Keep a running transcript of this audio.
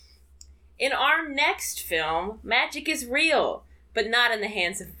our next film, magic is real, but not in the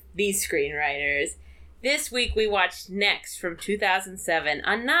hands of these screenwriters. This week we watched Next from 2007,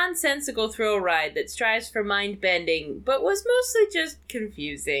 a nonsensical thrill ride that strives for mind-bending, but was mostly just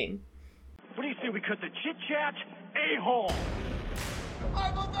confusing. What do you say we cut the chit-chat a-hole?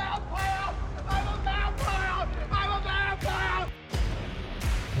 I'm a vampire! I'm a vampire! I'm a vampire!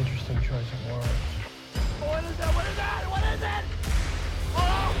 Interesting choice of words. What is that? What is that? What is it?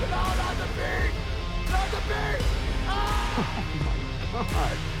 Oh, no, not the bee! Not the bee! Ah! Oh my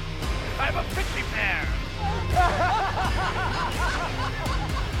God. I'm a pixie pear!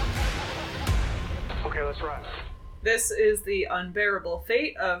 Okay, let's run. This is The Unbearable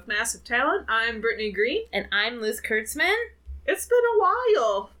Fate of Massive Talent. I'm Brittany Green. And I'm Liz Kurtzman. It's been a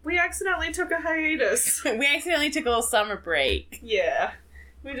while. We accidentally took a hiatus. We accidentally took a little summer break. Yeah.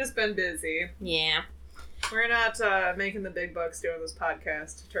 We've just been busy. Yeah. We're not making the big bucks doing this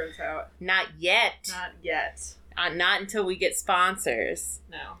podcast, it turns out. Not yet. Not yet. Not until we get sponsors.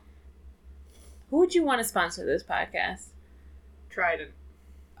 No. Who would you want to sponsor this podcast? Trident.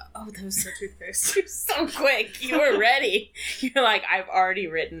 Oh, those The toothpaste. You're so quick. You were ready. You're like, I've already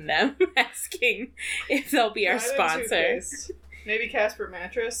written them, asking if they'll be our Trident sponsor. toothpaste. Maybe Casper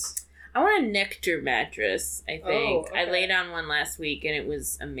mattress. I want a Nectar mattress, I think. Oh, okay. I laid on one last week, and it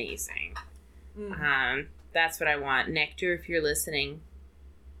was amazing. Mm. That's what I want. Nectar, if you're listening,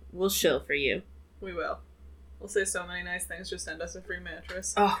 we'll shill for you. We will. We'll say so many nice things. Just send us a free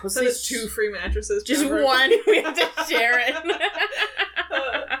mattress. Oh, we'll Send say us 2 free mattresses. just Trevor. one. We have to share it.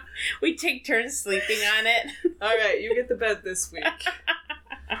 We take turns sleeping on it. All right, you get the bed this week.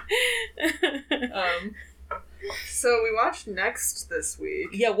 So we watched Next this week.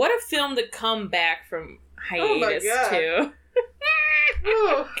 Yeah, what a film to come back from hiatus to.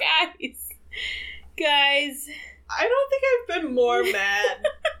 Oh. Guys. I don't think I've been more mad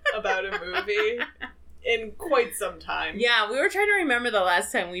about a movie in quite some time. Yeah, we were trying to remember the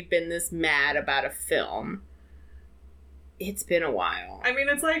last time we'd been this mad about a film. It's been a while. I mean,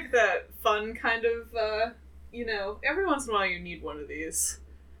 it's like that fun kind of, every once in a while you need one of these.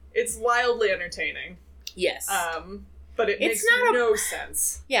 It's wildly entertaining. Yes. But it makes no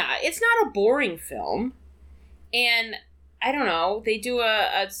sense. Yeah, it's not a boring film. And I don't know, they do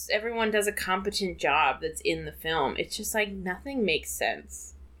everyone does a competent job that's in the film. It's just like nothing makes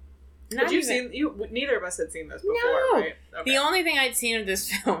sense. Neither of us had seen this before, No. right? Okay. The only thing I'd seen of this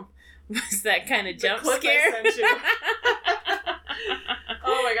film was that kind of jump clip scare. I sent you.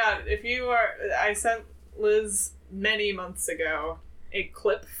 Oh my god, I sent Liz many months ago a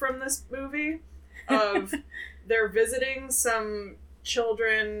clip from this movie of they're visiting some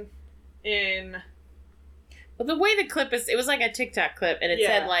children in... Well, the way the clip is, it was like a TikTok clip, and it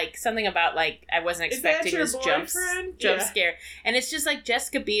said like something about like I wasn't expecting this jump scare, and it's just like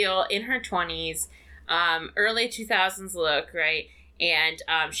Jessica Biel in her 20s, early 2000s look, right? And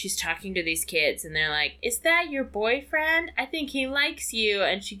she's talking to these kids, and they're like, "Is that your boyfriend? I think he likes you."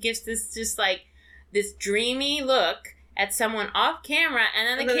 And she gives this just like this dreamy look at someone off camera, and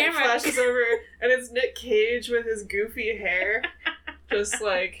then the camera it flashes over, and it's Nick Cage with his goofy hair, just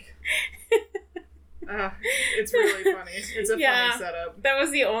like. It's really funny. It's a funny setup. That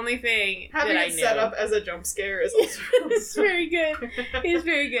was the only thing Having that I it knew. set up as a jump scare is also It's very good. It's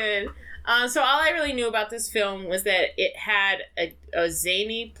very good. So all I really knew about this film was that it had a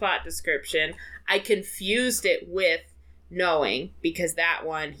zany plot description. I confused it with Knowing, because that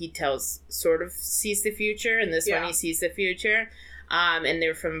one he sees the future, and this one he sees the future. And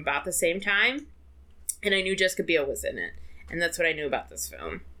they're from about the same time. And I knew Jessica Biel was in it. And that's what I knew about this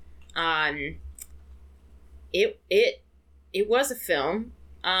film. It was a film.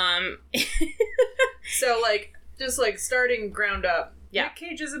 So, just starting ground up. Yeah. Nick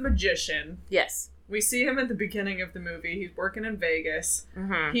Cage is a magician. Yes. We see him at the beginning of the movie. He's working in Vegas.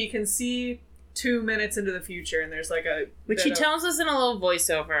 Mm-hmm. He can see 2 minutes into the future, and there's which he tells us in a little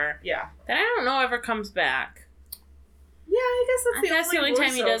voiceover. Yeah. That I don't know ever comes back. Yeah, I guess that's the only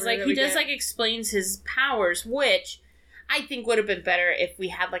time he does. He does get. explains his powers, which I think would have been better if we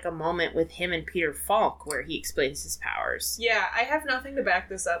had a moment with him and Peter Falk where he explains his powers. Yeah, I have nothing to back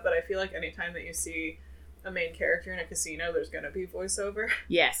this up, but I feel like anytime that you see a main character in a casino, there's going to be voiceover.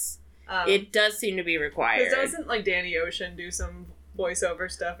 Yes. It does seem to be required. Because doesn't Danny Ocean do some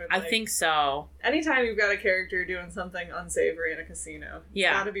voiceover stuff? And, I think so. Anytime you've got a character doing something unsavory in a casino, it's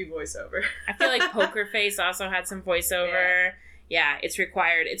got to be voiceover. I feel like Poker Face also had some voiceover. Yeah, it's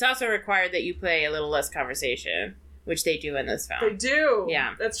required. It's also required that you play a little less conversation, which they do in this film. They do.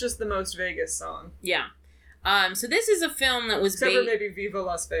 Yeah. That's just the Most Vegas song. Yeah. So this is a film that was except for maybe Viva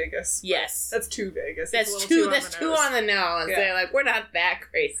Las Vegas. Yes, that's too Vegas. That's too on the nose. Yeah. They're like, we're not that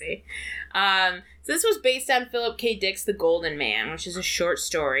crazy. So this was based on Philip K. Dick's The Golden Man, which is a short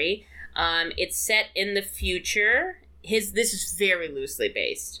story. It's set in the future. This is very loosely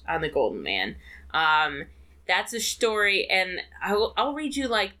based on The Golden Man. That's a story, and I'll read you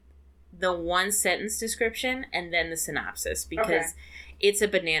like the one sentence description and then the synopsis because it's a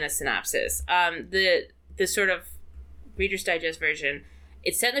banana synopsis. The sort of Reader's Digest version.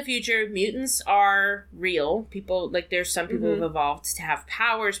 It's set in the future. Mutants are real. People, like, there's some people who've evolved to have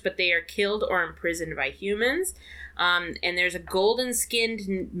powers, but they are killed or imprisoned by humans. And there's a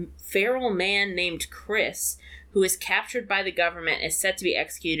golden-skinned feral man named Chris who is captured by the government and is set to be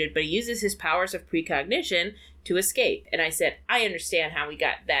executed, but he uses his powers of precognition to escape. And I said, I understand how we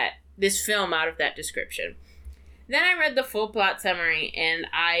got this film out of that description. Then I read the full plot summary, and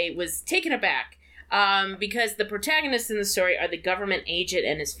I was taken aback. Because the protagonists in the story are the government agent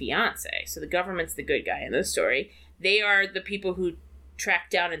and his fiancé. So the government's the good guy in this story. They are the people who track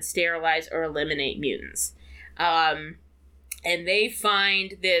down and sterilize or eliminate mutants. And they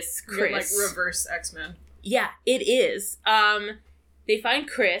find this Chris. Like reverse X-Men. Yeah, it is. They find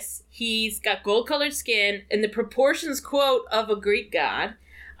Chris. He's got gold-colored skin and the proportions, quote, of a Greek god.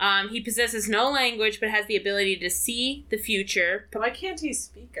 He possesses no language but has the ability to see the future. Why can't he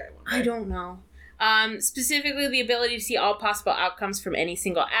speak, I wonder? I don't know. Specifically, the ability to see all possible outcomes from any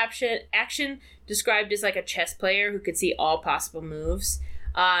single action, described as like a chess player who could see all possible moves.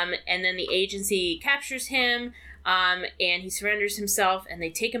 And then the agency captures him, and he surrenders himself, and they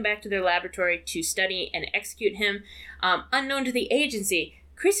take him back to their laboratory to study and execute him. Unknown to the agency,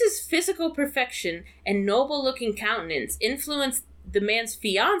 Chris's physical perfection and noble-looking countenance influence the man's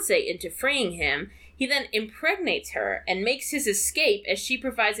fiancé into freeing him. He then impregnates her and makes his escape as she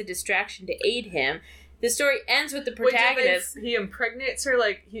provides a distraction to aid him. The story ends with the protagonist. Wait, he impregnates her,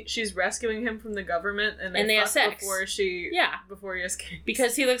 like she's rescuing him from the government, and they have sex before he escapes.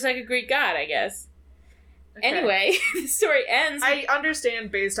 Because he looks like a Greek god, I guess. Okay. Anyway, the story ends. I understand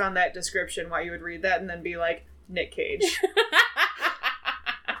based on that description why you would read that and then be like, Nick Cage.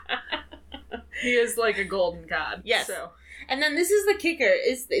 He is like a golden god. Yes. So. And then this is the kicker: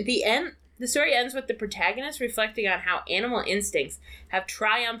 is the end. The story ends with the protagonist reflecting on how animal instincts have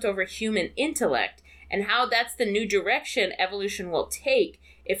triumphed over human intellect and how that's the new direction evolution will take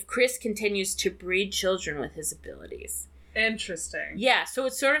if Chris continues to breed children with his abilities. Interesting. Yeah, so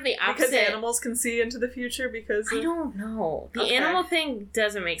it's sort of the opposite. Because animals can see into the future because I don't know. The animal thing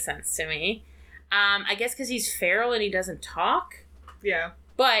doesn't make sense to me. I guess because he's feral and he doesn't talk. Yeah.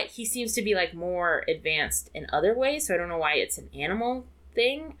 But he seems to be like more advanced in other ways, so I don't know why it's an animal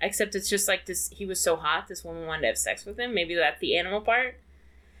thing, except it's just like this. He was so hot, this woman wanted to have sex with him. Maybe that's the animal part.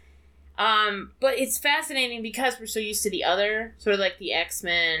 But it's fascinating because we're so used to the other, sort of like the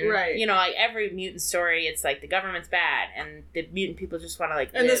X-Men, right? You know, like every mutant story, it's like the government's bad and the mutant people just want to like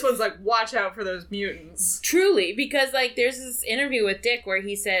and live. This one's like, watch out for those mutants. Truly, because like there's this interview with Dick where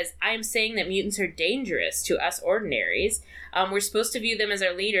he says, I am saying that mutants are dangerous to us ordinaries. We're supposed to view them as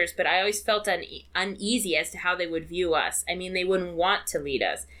our leaders, but I always felt uneasy as to how they would view us. I mean, they wouldn't want to lead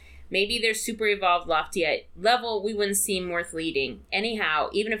us. Maybe their super evolved, lofty level, we wouldn't seem worth leading. Anyhow,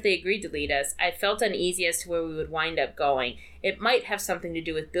 even if they agreed to lead us, I felt uneasy as to where we would wind up going. It might have something to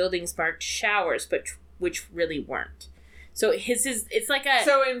do with buildings marked showers, but which really weren't. So it's like a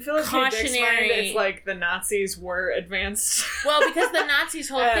so in Philip K. Dick's mind, it's like the Nazis were advanced. Well, because the Nazis'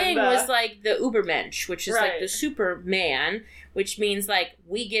 whole thing was like the Ubermensch, which is like the Superman, which means like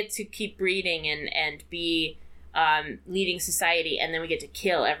we get to keep breeding and be leading society, and then we get to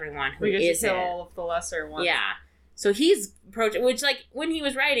kill everyone who isn't. We get to kill all of the lesser ones. Yeah. So he's approaching, which like when he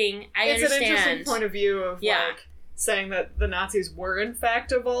was writing, it's an interesting point of view of like saying that the Nazis were in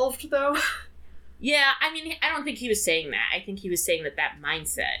fact evolved, though. Yeah, I mean, I don't think he was saying that. I think he was saying that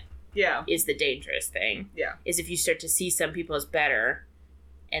mindset is the dangerous thing. Yeah. Is if you start to see some people as better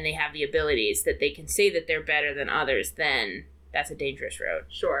and they have the abilities that they can say that they're better than others, then that's a dangerous road.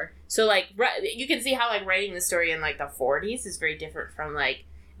 Sure. So, like, you can see how, like, writing the story in, like, the 40s is very different from, like,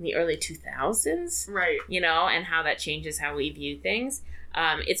 in the early 2000s. Right. You know, and how that changes how we view things.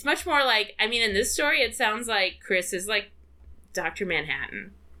 It's much more like, I mean, in this story, it sounds like Chris is, like, Dr.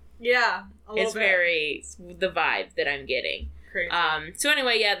 Manhattan. Yeah, a little bit. It's very the vibe that I'm getting. Crazy. So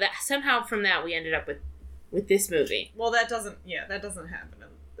anyway, somehow from that we ended up with this movie. Well, that doesn't happen in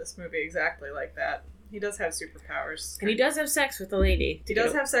this movie exactly like that. He does have superpowers. And he does have sex with a lady. He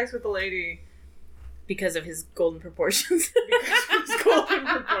does have sex with a lady. Because of his golden proportions. Because of his golden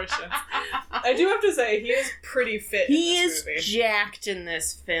proportions. I do have to say, he is pretty fit in this movie. He is jacked in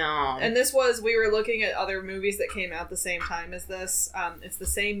this film. And we were looking at other movies that came out the same time as this. It's the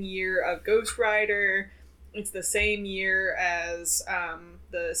same year of Ghost Rider. It's the same year as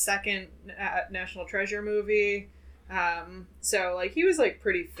the second National Treasure movie. So, like, he was, like,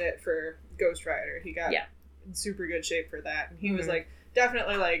 pretty fit for Ghost Rider. He got in super good shape for that. And he was, like,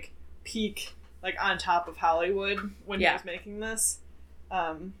 definitely, like, peak, like, on top of Hollywood when he was making this.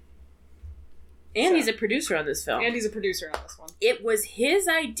 And he's a producer on this film. And he's a producer on this one. It was his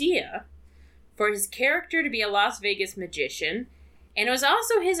idea for his character to be a Las Vegas magician. And it was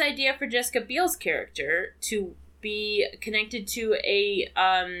also his idea for Jessica Biel's character to be connected to a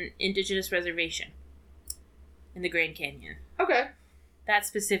indigenous reservation in the Grand Canyon. Okay. That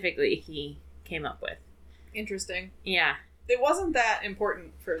specifically he came up with. Interesting. Yeah. It wasn't that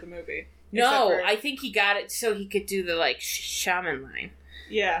important for the movie. No, I think he got it so he could do the, like, shaman line.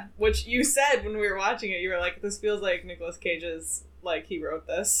 Yeah, which you said when we were watching it. You were like, this feels like Nicolas Cage's, like, he wrote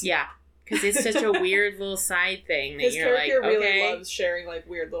this. Yeah. Because it's such a weird little side thing that his you're like, character really loves sharing, like,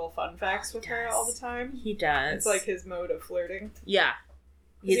 weird little fun facts with her all the time. He does. It's like his mode of flirting. Yeah.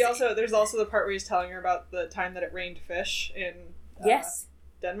 There's also the part where he's telling her about the time that it rained fish in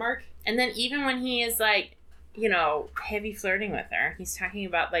Denmark. And then even when he is, like, you know, heavy flirting with her, he's talking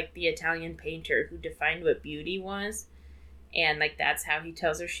about, like, the Italian painter who defined what beauty was. And, like, that's how he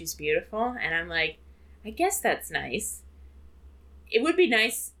tells her she's beautiful. And I'm like, I guess that's nice. It would be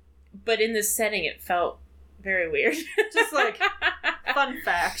nice, but in this setting it felt very weird. Just, like, fun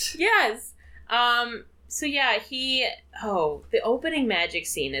fact. Yes. So yeah, the opening magic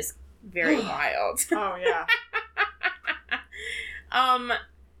scene is very wild. Oh yeah.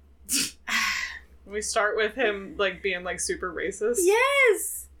 We start with him, like, being, like, super racist.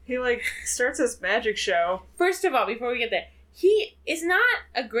 Yes! He, like, starts his magic show. First of all, before we get there, he is not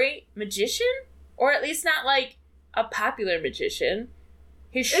a great magician, or at least not, like, a popular magician.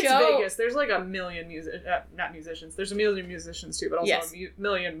 It's Vegas. There's, like, a million not musicians. There's a million musicians, too, but also a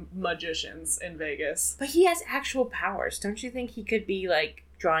million magicians in Vegas. But he has actual powers. Don't you think he could be, like,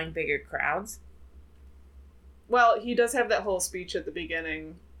 drawing bigger crowds? Well, he does have that whole speech at the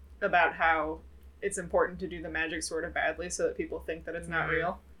beginning about how it's important to do the magic sort of badly so that people think that it's not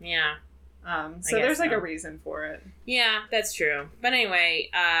real. Yeah. So there's, like, a reason for it. Yeah, that's true. But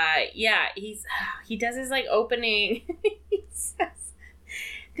anyway, he does his, like, opening. He says,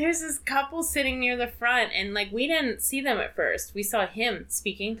 there's this couple sitting near the front, and, like, we didn't see them at first. We saw him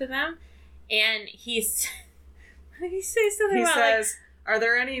speaking to them, and what did he say something about, says, are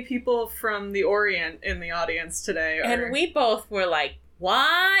there any people from the Orient in the audience today? Or... And we both were like,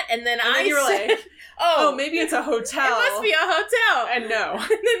 what? And then you were like, oh, maybe it's a hotel. It must be a hotel. And no. And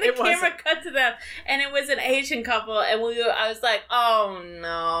then the camera cut to them, and it was an Asian couple, and I was like, oh,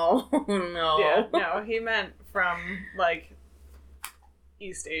 no. No. Yeah, no, he meant from, like,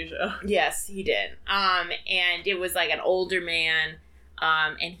 East Asia. Yes, he did. And it was, like, an older man,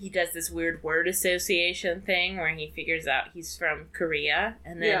 and he does this weird word association thing where he figures out he's from Korea,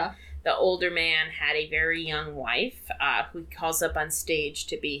 and then the older man had a very young wife who he calls up on stage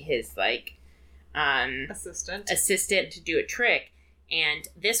to be his, like, assistant to do a trick. And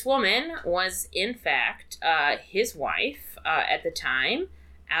this woman was, in fact, his wife at the time,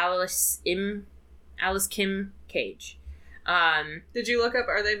 Alice Kim Cage. Did you look up,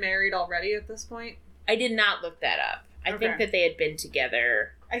 are they married already at this point? I did not look that up. I think that they had been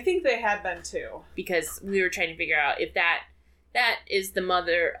together. I think they had been, too. Because we were trying to figure out if that is the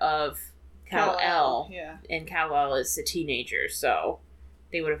mother of Kal-El. Yeah. And Kal-El is a teenager, so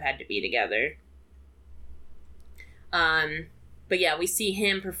they would have had to be together. But yeah, we see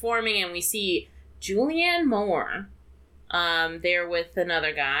him performing, and we see Julianne Moore there with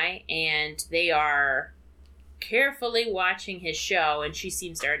another guy, and they are carefully watching his show, and she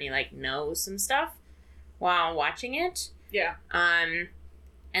seems to already, like, know some stuff while watching it. Yeah.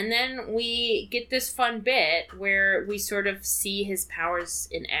 And then we get this fun bit where we sort of see his powers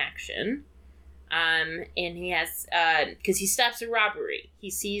in action. And he has, because he stops a robbery. He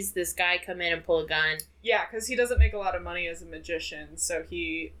sees this guy come in and pull a gun. Yeah, because he doesn't make a lot of money as a magician, so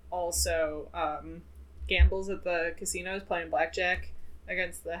he also gambles at the casinos, playing blackjack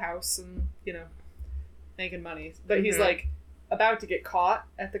against the house and, you know, making money. But he's, like, about to get caught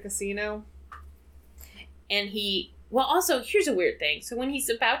at the casino. And well, also, here's a weird thing. So when he's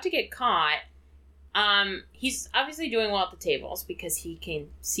about to get caught, he's obviously doing well at the tables because he can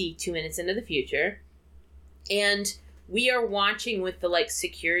see 2 minutes into the future. And we are watching with the, like,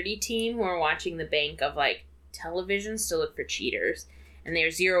 security team who are watching the bank of, like, televisions to look for cheaters. And they're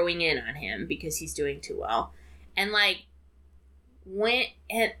zeroing in on him because he's doing too well. And, like, when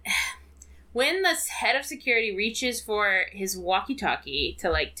when the head of security reaches for his walkie-talkie to,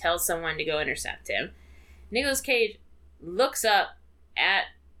 like, tell someone to go intercept him, Nicolas Cage looks up at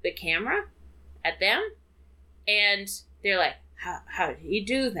the camera, at them, and they're like, how did he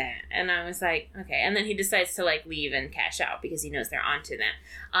do that? And I was like, okay. And then he decides to, like, leave and cash out because he knows they're onto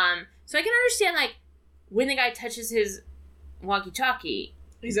them. So I can understand, like, when the guy touches his walkie-talkie,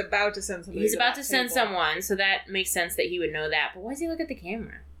 he's about to send somebody. He's about to send someone, so that makes sense that he would know that. But why does he look at the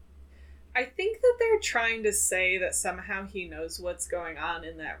camera? I think that they're trying to say that somehow he knows what's going on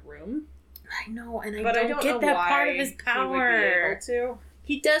in that room. I know, and I don't get that part of his power. He would be able to.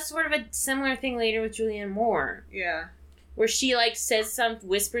 He does sort of a similar thing later with Julianne Moore. Yeah. Where she, like,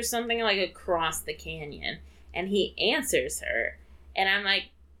 whispers something, like, across the canyon. And he answers her. And I'm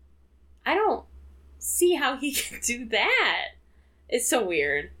like, I don't see how he can do that. It's so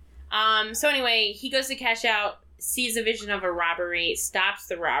weird. So anyway, he goes to cash out, sees a vision of a robbery, stops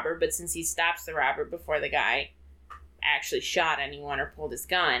the robber, but since he stops the robber before the guy actually shot anyone or pulled his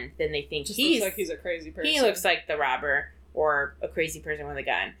gun, then they think looks like he's a crazy person. He looks like the robber or a crazy person with a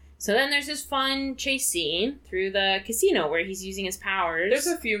gun. So then there's this fun chase scene through the casino where he's using his powers. There's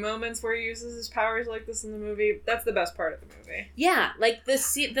a few moments where he uses his powers like this in the movie. That's the best part of the movie. Yeah, like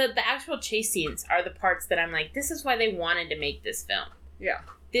the actual chase scenes are the parts that I'm like, this is why they wanted to make this film. Yeah.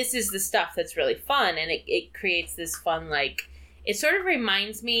 This is the stuff that's really fun, and it creates this fun, like, it sort of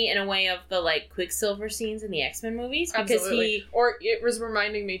reminds me in a way of the, like, Quicksilver scenes in the X-Men movies. Because Absolutely. Or it was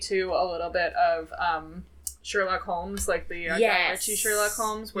reminding me, too, a little bit of Sherlock Holmes, like the Guy Ritchie Sherlock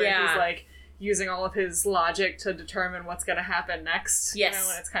Holmes, where he's, like, using all of his logic to determine what's going to happen next. Yes. You know,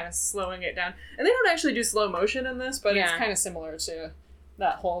 and it's kind of slowing it down. And they don't actually do slow motion in this, but it's kind of similar to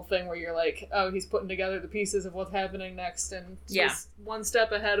that whole thing where you're like, oh, he's putting together the pieces of what's happening next, and just one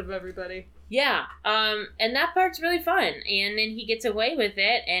step ahead of everybody. Yeah, and that part's really fun, and then he gets away with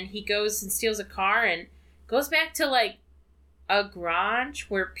it, and he goes and steals a car, and goes back to, like, a garage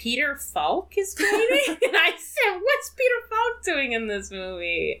where Peter Falk is waiting, and I said, what's Peter Falk doing in this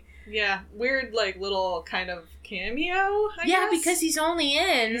movie? Yeah, weird, like, little kind of cameo, I guess? Because he's only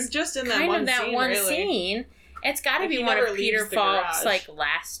in... He's just in that one scene. It's got to be one of Peter Falk's, like,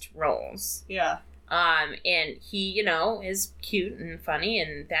 last roles. Yeah. And he, you know, is cute and funny,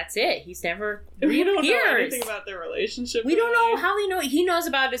 and that's it. He's never We don't know anything about their relationship. We don't know how he knows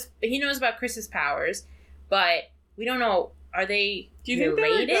about Chris's powers, but we don't know, are they related? Do you think they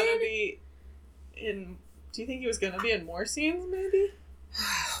were gonna be in... Do you think he was gonna be in more scenes, maybe?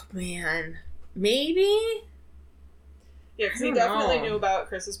 Oh, man. Maybe? Yeah, because he definitely knew about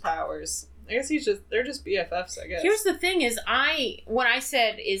Chris's powers. I guess they're just BFFs, I guess. Here's the thing is, what I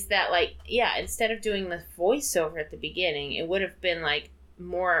said is that, like, yeah, instead of doing the voiceover at the beginning, it would have been, like,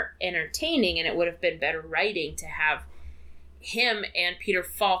 more entertaining, and it would have been better writing to have him and Peter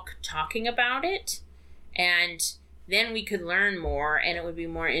Falk talking about it, and then we could learn more, and it would be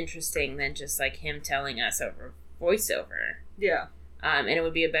more interesting than just, like, him telling us over voiceover. Yeah. And it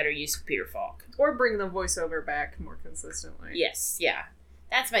would be a better use of Peter Falk. Or bring the voiceover back more consistently. Yes, yeah.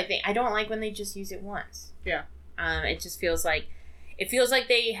 That's my thing. I don't like when they just use it once. Yeah. It just feels like... It feels like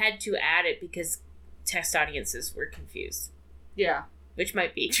they had to add it because test audiences were confused. Yeah. Which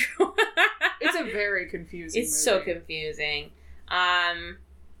might be true. It's a very confusing movie. So confusing. And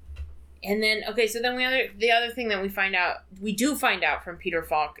then, okay, so then the other thing that we do find out from Peter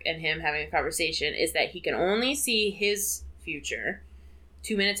Falk and him having a conversation is that he can only see his future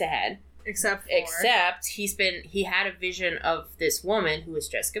 2 minutes ahead. Except he had a vision of this woman who was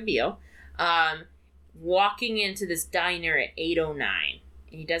Jessica Biel, walking into this diner at 8:09,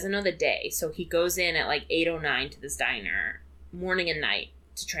 and he doesn't know the day, so he goes in at like 8:09 to this diner, morning and night,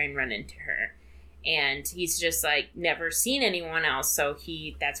 to try and run into her, and he's just like never seen anyone else, so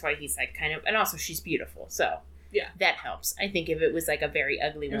that's why he's like kind of, and also she's beautiful, so yeah, that helps. I think if it was like a very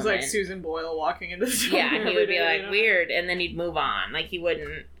ugly woman, it was like Susan Boyle walking into the diner, yeah, he would be like weird, and then he'd move on, like he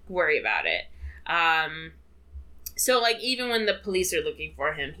wouldn't worry about it. So like even when the police are looking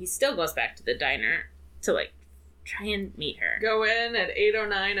for him, he still goes back to the diner to like try and meet her. Go in at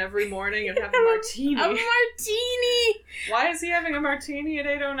 8:09 every morning and have a martini. A martini. Why is he having a martini at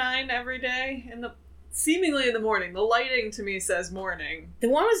 8:09 every day? Seemingly in the morning. The lighting to me says morning. The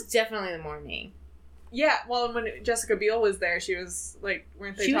one was definitely the morning. Yeah, well, when Jessica Biel was there, she was like,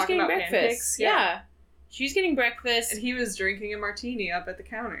 weren't they talking about breakfast. Pancakes? Yeah. She was getting breakfast. And he was drinking a martini up at the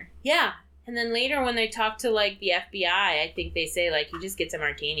counter. Yeah. And then later when they talk to, like, the FBI, I think they say, like, he just gets a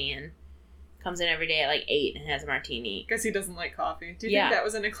martini and comes in every day at, like, 8 and has a martini. Because he doesn't like coffee. Do you think that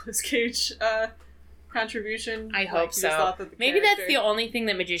was a Nicolas Cage contribution? I hope so. Maybe that's the only thing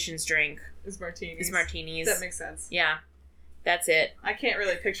that magicians drink. Is martinis. Is martinis. That makes sense. Yeah. That's it. I can't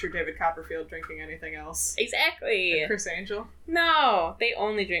really picture David Copperfield drinking anything else. Exactly. Like Chris Angel? No, they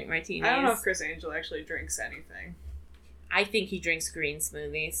only drink martinis. I don't know if Chris Angel actually drinks anything. I think he drinks green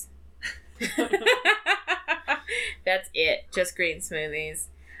smoothies. That's it. Just green smoothies.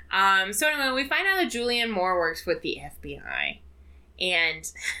 So anyway, we find out that Julianne Moore works with the FBI.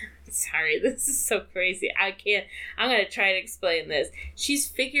 And, sorry, this is so crazy. I'm going to try to explain this. She's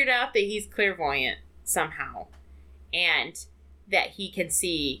figured out that he's clairvoyant somehow. And that he can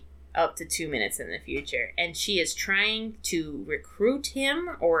see up to 2 minutes in the future. And she is trying to recruit him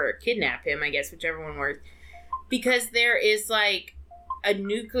or kidnap him, I guess, whichever one works. Because there is, like, a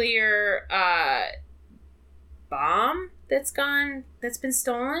nuclear bomb that's been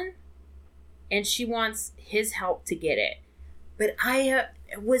stolen. And she wants his help to get it. But I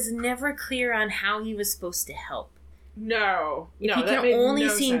was never clear on how he was supposed to help. No. If he can only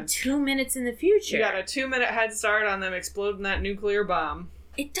see 2 minutes in the future. You got a 2-minute head start on them exploding that nuclear bomb.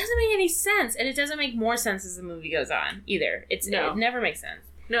 It doesn't make any sense. And it doesn't make more sense as the movie goes on, either. It never makes sense.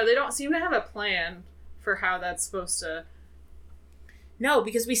 No, they don't seem to have a plan for how that's supposed to... No,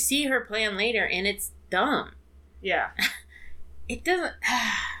 because we see her plan later, and it's dumb. Yeah. It doesn't...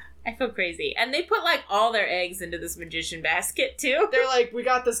 I feel crazy. And they put, like, all their eggs into this magician basket, too. They're like, we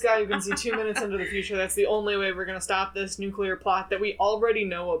got this guy who can see 2 minutes into the future. That's the only way we're going to stop this nuclear plot that we already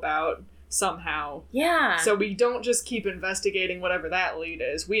know about somehow. Yeah. So we don't just keep investigating whatever that lead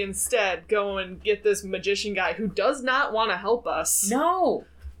is. We instead go and get this magician guy who does not want to help us. No.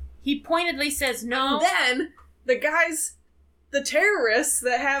 He pointedly says no. And then the terrorists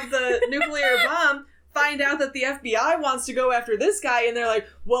that have the nuclear bomb find out that the FBI wants to go after this guy, and they're like,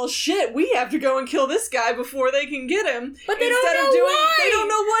 well, shit, we have to go and kill this guy before they can get him. But they don't know why! They don't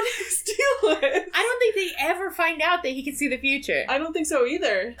know what his deal is. I don't think they ever find out that he can see the future. I don't think so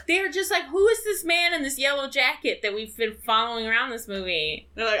either. They're just like, who is this man in this yellow jacket that we've been following around this movie?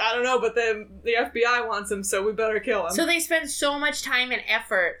 They're like, I don't know, but the FBI wants him, so we better kill him. So they spend so much time and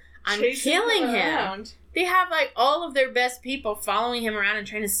effort on killing him. Around. They have, like, all of their best people following him around and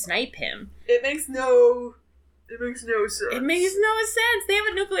trying to snipe him. It makes no sense. It makes no sense. They have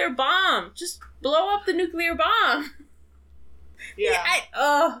a nuclear bomb. Just blow up the nuclear bomb. Yeah.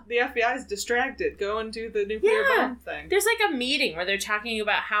 The FBI is distracted. Go and do the nuclear bomb thing. There's, like, a meeting where they're talking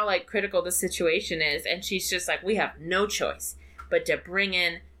about how, like, critical the situation is, and she's just like, we have no choice but to bring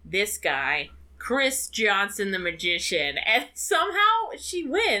in this guy, Chris Johnson the magician, and somehow she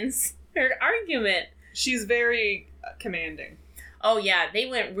wins her argument. She's very commanding. Oh, yeah. They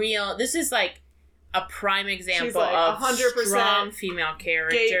went real... This is, like, a prime example like of 100% strong female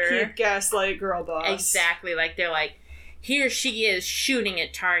character. Gatekeep, gaslight, girl boss. Exactly. Like, they're like, here she is shooting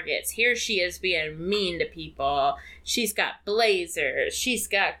at targets. Here she is being mean to people. She's got blazers. She's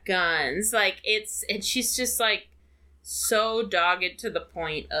got guns. Like, and she's just, like, so dogged to the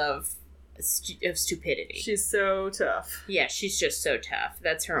point of stupidity. She's so tough. Yeah, she's just so tough.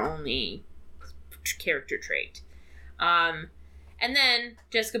 That's her only character trait. And then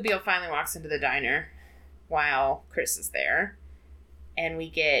Jessica Biel finally walks into the diner while Chris is there. And we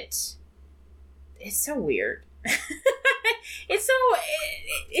get... It's so weird. It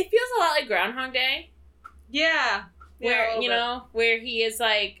feels a lot like Groundhog Day. Yeah. Where he is,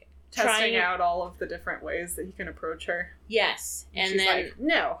 like, testing out all of the different ways that he can approach her. Yes. And she's then... like,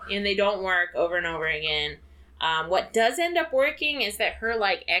 no. And they don't work over and over again. What does end up working is that her,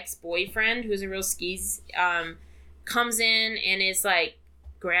 like, ex-boyfriend, who's a real skis, comes in and is, like,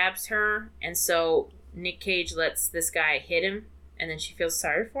 grabs her. And so Nick Cage lets this guy hit him. And then she feels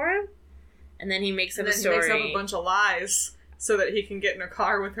sorry for him. And then he makes up a story. He makes up a bunch of lies so that he can get in a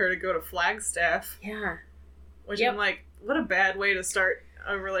car with her to go to Flagstaff. Yeah. Which I'm like, what a bad way to start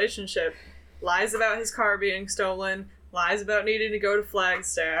a relationship. Lies about his car being stolen. Lies about needing to go to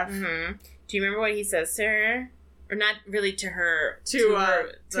Flagstaff. Mm-hmm. Do you remember what he says to her? Or not really to her. To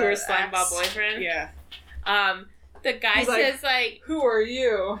her slimeball boyfriend? Yeah. The guy says, like... Who are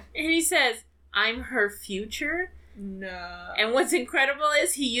you? And he says, I'm her future. No. And what's incredible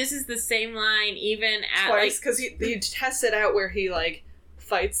is he uses the same line even at, twice, because he tests it out where he, like,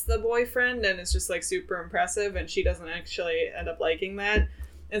 fights the boyfriend and is just, like, super impressive, and she doesn't actually end up liking that.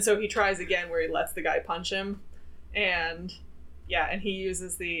 And so he tries again where he lets the guy punch him. And, yeah, and he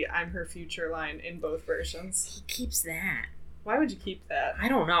uses the I'm her future line in both versions. He keeps that. Why would you keep that? I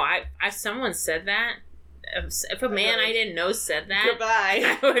don't know. Someone said that. If a man I didn't know said that,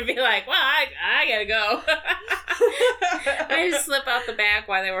 goodbye, I would be like, well, I gotta go. I just slip out the back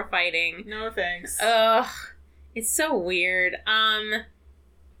while they were fighting. No thanks. Ugh. It's so weird. And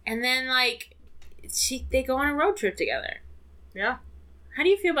then, like, they go on a road trip together. Yeah. How do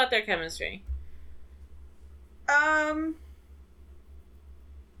you feel about their chemistry?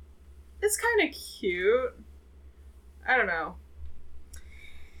 is kind of cute. I don't know.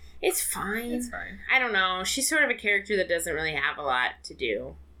 It's fine. It's fine. I don't know. She's sort of a character that doesn't really have a lot to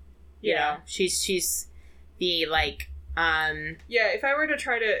do. You know, she's the like. Yeah, if I were to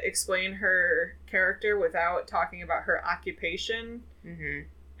try to explain her character without talking about her occupation,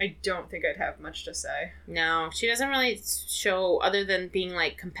 I don't think I'd have much to say. No, she doesn't really show, other than being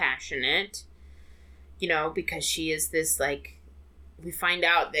like compassionate. You know, because she is this like. We find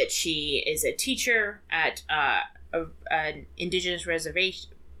out that she is a teacher at an indigenous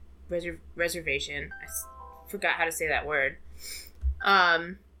reservation. I forgot how to say that word.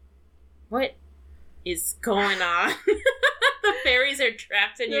 What is going on? The fairies are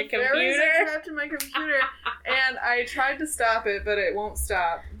trapped in your computer. The fairies are trapped in my computer, and I tried to stop it, but it won't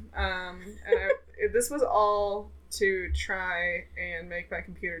stop. This was all to try and make my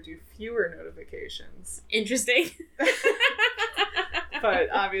computer do fewer notifications. Interesting. But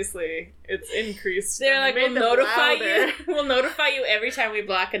obviously, it's increased. They're like, we'll notify you. We'll notify you every time we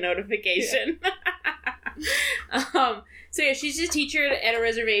block a notification. Yeah. So yeah, she's a teacher at a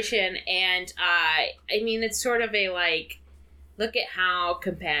reservation, and I mean, it's sort of a like, look at how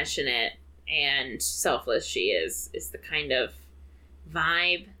compassionate and selfless she is the kind of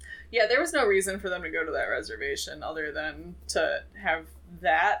vibe. Yeah, there was no reason for them to go to that reservation other than to have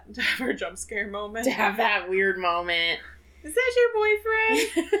her jump scare moment. To have that weird moment. Is that your boyfriend?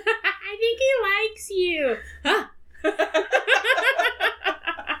 I think he likes you. Huh?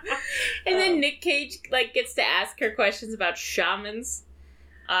 And then Nick Cage like gets to ask her questions about shamans.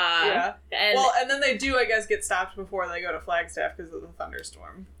 Yeah. And then they do, I guess, get stopped before they go to Flagstaff because of the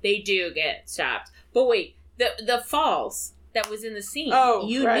thunderstorm. They do get stopped. But wait, the falls that was in the scene. Oh,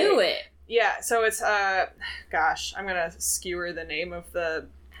 you knew it. Yeah, so it's gosh, I'm gonna skewer the name of the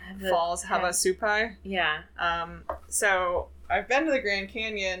falls, Havasupai. Yeah. So I've been to the Grand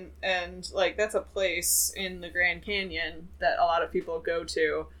Canyon, and like that's a place in the Grand Canyon that a lot of people go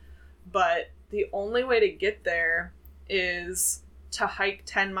to, but the only way to get there is to hike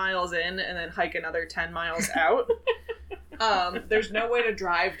 10 miles in and then hike another 10 miles out. There's no way to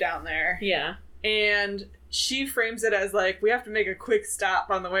drive down there. Yeah. And she frames it as like, we have to make a quick stop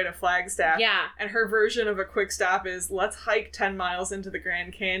on the way to Flagstaff. Yeah. And her version of a quick stop is, let's hike 10 miles into the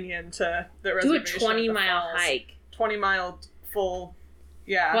Grand Canyon to the reservation. Do a 20-mile hike. 20-mile full,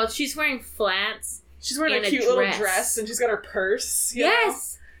 yeah. Well, she's wearing flats. She's wearing a cute little dress, and she's got her purse.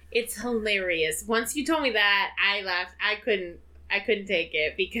 Yes! It's hilarious. Once you told me that, I laughed. I couldn't take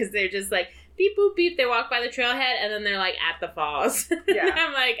it, because they're just like, beep, boop, beep. They walk by the trailhead, and then they're like at the falls. Yeah.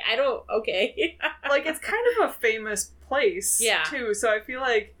 I'm like, okay. Like, it's kind of a famous place, too. So I feel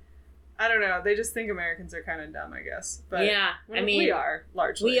like, I don't know, they just think Americans are kind of dumb, I guess. But yeah, I mean, we are,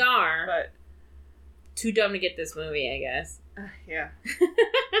 largely. We are. But too dumb to get this movie, I guess. Yeah.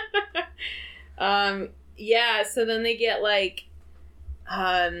 Yeah, so then they get, like,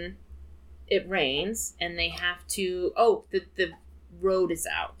 it rains, and they have to, the road is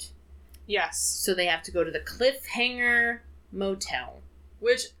out. Yes. So they have to go to the Cliffhanger Motel.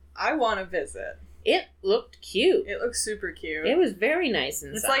 Which I want to visit. It looked cute. It looked super cute. It was very nice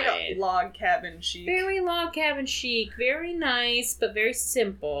inside. It's like a log cabin chic. Very log cabin chic. Very nice, but very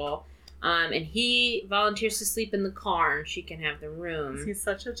simple. And he volunteers to sleep in the car, and she can have the room. He's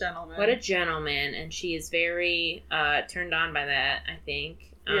such a gentleman. What a gentleman. And she is very turned on by that, I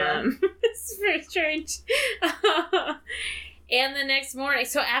think. Yeah. It's very strange. And the next morning,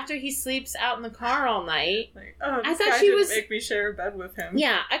 so after he sleeps out in the car all night, like, I thought she was make me share a bed with him.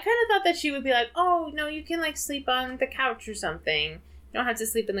 Yeah, I kind of thought that she would be like, oh no, you can like sleep on the couch or something. You don't have to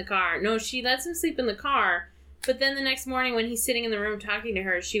sleep in the car. No, she lets him sleep in the car. But then the next morning, when he's sitting in the room talking to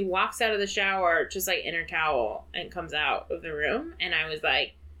her, she walks out of the shower just like in her towel and comes out of the room. And I was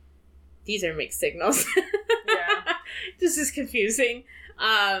like, these are mixed signals. Yeah, this is confusing.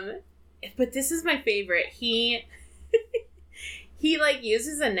 But this is my favorite. He like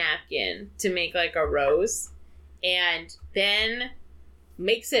uses a napkin to make like a rose, and then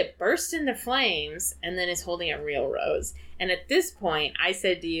makes it burst into flames, and then is holding a real rose. And at this point, I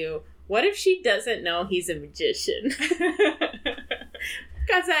said to you, what if she doesn't know he's a magician?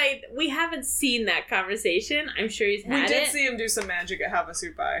 Because we haven't seen that conversation. I'm sure he's had it. We did see him do some magic at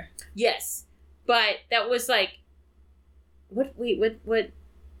Havasupai. Yes. But that was like, what?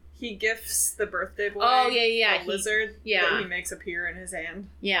 He gifts the birthday boy. Oh, yeah. A lizard that he makes appear in his hand.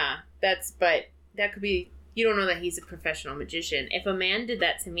 Yeah, but that could be, you don't know that he's a professional magician. If a man did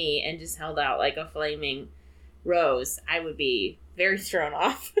that to me and just held out like a flaming rose, I would be very thrown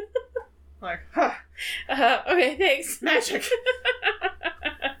off. Like, okay, thanks. Magic.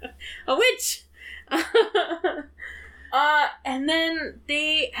 A witch. And then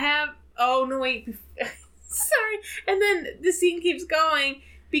they have, oh, no, wait. Sorry. And then the scene keeps going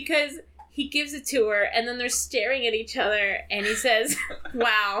because he gives it to her, and then they're staring at each other, and he says,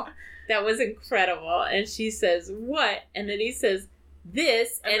 wow, that was incredible. And she says, what? And then he says,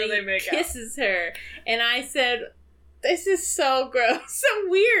 this, and he kisses her. And I said, this is so gross, so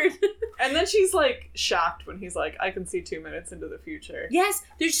weird. And then she's, like, shocked when he's like, I can see 2 minutes into the future. Yes,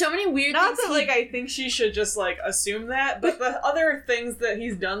 there's so many weird things. Not that, like, I think she should just, like, assume that, but the other things that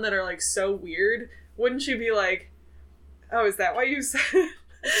he's done that are, like, so weird, wouldn't she be like, oh, is that why you said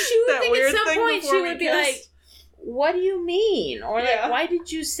she would think at some point she would be like, what do you mean? Or, like, why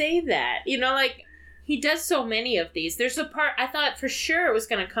did you say that? You know, like, he does so many of these. There's a part, I thought for sure it was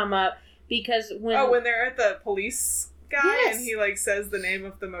going to come up, because when... Oh, when they're at the police guy and he, like, says the name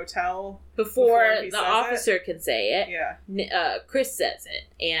of the motel before the officer can say it. Yeah. Chris says it,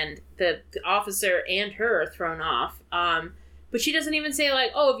 and the officer and her are thrown off. But she doesn't even say,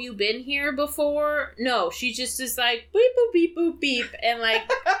 like, oh, have you been here before? No, she just is like, beep, boop, beep, boop, beep, and, like,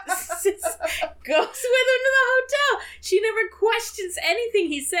 goes with him to the hotel. She never questions anything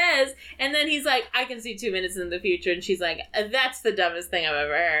he says, and then he's like, I can see 2 minutes in the future, and she's like, that's the dumbest thing I've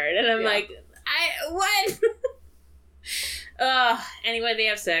ever heard. And I'm like, what? Anyway, they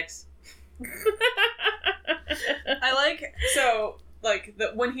have sex. I like, so, like,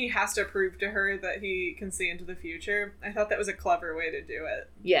 when he has to prove to her that he can see into the future, I thought that was a clever way to do it.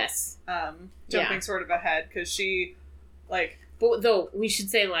 Yes. Jumping sort of ahead, because she, like... But, though, we should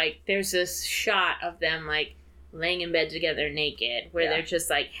say, like, there's this shot of them, like, laying in bed together naked, where they're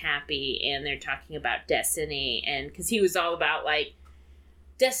just, like, happy, and they're talking about destiny, and, because he was all about, like,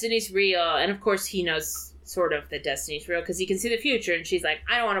 destiny's real, and, of course, he knows... sort of that destiny's real because he can see the future, and she's like,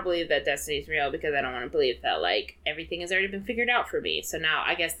 I don't want to believe that destiny's real because I don't want to believe that, like, everything has already been figured out for me. So now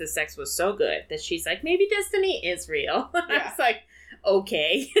I guess the sex was so good that she's like, maybe destiny is real. Yeah. I was like,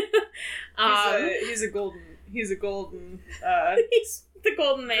 okay. He's a golden he's the golden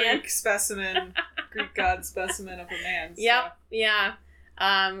man, Greek specimen, Greek god specimen of a man. So. Yep, yeah.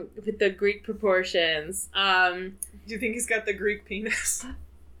 With the Greek proportions. Do you think he's got the Greek penis?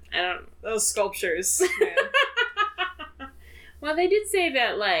 I don't... Those sculptures, man. Well, they did say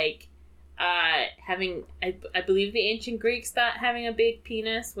that, like, having... I believe the ancient Greeks thought having a big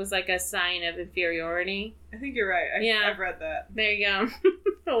penis was, like, a sign of inferiority. I think you're right. I've read that. There you go.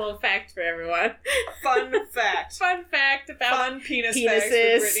 A little fact for everyone. Fun fact. Fun fact about fun penises. Facts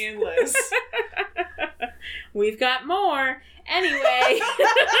with Brittany and Liz. We've got more. Anyway.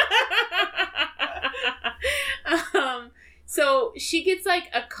 So she gets, like,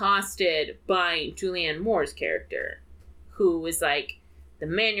 accosted by Julianne Moore's character, who was, like, the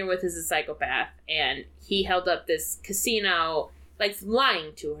man you're with is a psychopath, and he held up this casino, like,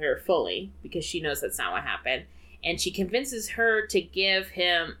 lying to her fully, because she knows that's not what happened, and she convinces her to give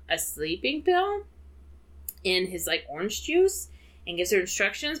him a sleeping pill in his, like, orange juice, and gives her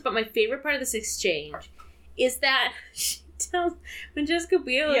instructions, but my favorite part of this exchange is that she tells, when Jessica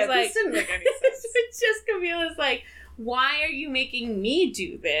Biel is like... this didn't make any sense. Jessica Biel is like... why are you making me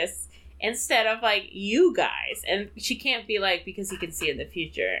do this instead of, like, you guys? And she can't be like, because he can see in the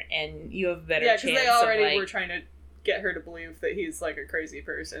future and you have a better chance. Yeah, because they already were trying to get her to believe that he's, like, a crazy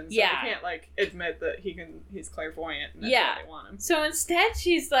person. So they can't, like, admit that he's clairvoyant and that's why they want him. So instead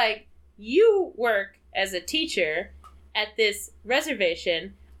she's like, you work as a teacher at this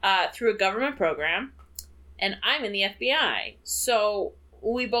reservation through a government program, and I'm in the FBI. So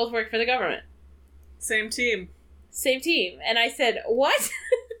we both work for the government. Same team. And I said, what?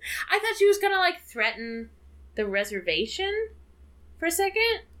 I thought she was gonna, like, threaten the reservation for a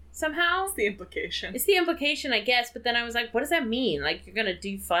second, somehow. It's the implication. It's the implication, I guess, but then I was like, what does that mean? Like, you're gonna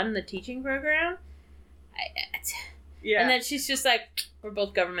defund the teaching program? Yeah. And then she's just like, we're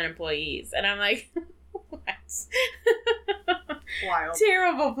both government employees. And I'm like, what? Wild.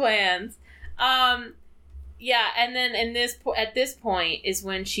 Terrible plans. Yeah, and then at this point is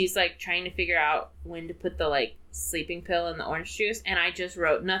when she's, like, trying to figure out when to put the, like, sleeping pill in the orange juice, and I just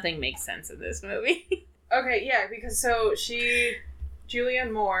wrote, nothing makes sense in this movie. Okay, yeah, because so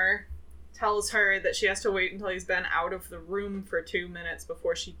Julianne Moore tells her that she has to wait until he's been out of the room for 2 minutes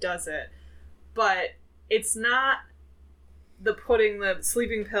before she does it, but it's not the putting the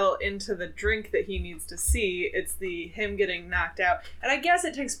sleeping pill into the drink that he needs to see, it's him getting knocked out, and I guess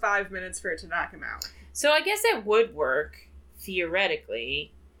it takes 5 minutes for it to knock him out. So I guess it would work,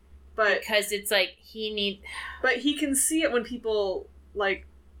 theoretically, but because it's like But he can see it when people, like,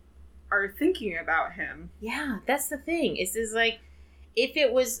 are thinking about him. Yeah, that's the thing. Is like, if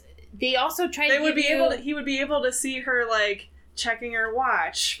it was, they also tried to he would be able to see her, like, checking her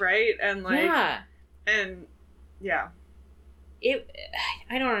watch, right? And, like, yeah. And, yeah.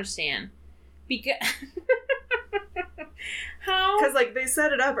 I don't understand. Because Because, like, they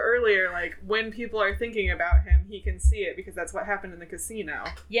set it up earlier, like, when people are thinking about him, he can see it, because that's what happened in the casino.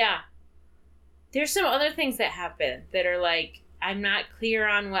 Yeah. There's some other things that happen that are, like, I'm not clear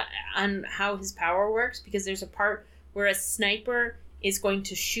on how his power works, because there's a part where a sniper is going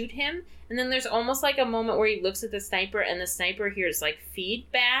to shoot him, and then there's almost, like, a moment where he looks at the sniper, and the sniper hears, like,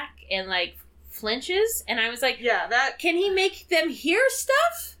 feedback, and, like, flinches, and I was like, yeah, that... Can he make them hear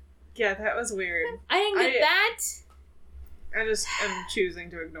stuff? Yeah, that was weird. I didn't get that. I just am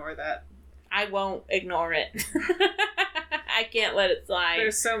choosing to ignore that. I won't ignore it. I can't let it slide.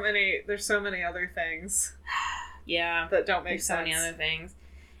 There's so many other things. Yeah. That don't make sense. So many other things.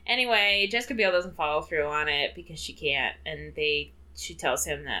 Anyway, Jessica Biel doesn't follow through on it because she can't, and she tells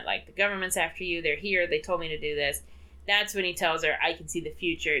him that, like, the government's after you, they're here, they told me to do this. That's when he tells her, I can see the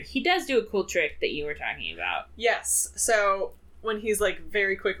future. He does do a cool trick that you were talking about. Yes. So, when he's, like,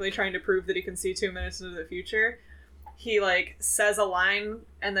 very quickly trying to prove that he can see 2 minutes into the future, he, like, says a line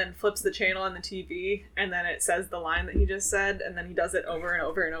and then flips the channel on the TV, and then it says the line that he just said, and then he does it over and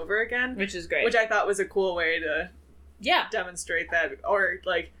over and over again. Which is great. Which I thought was a cool way to demonstrate that. Or,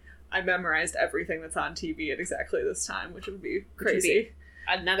 like, I memorized everything that's on TV at exactly this time, which would be crazy. Which would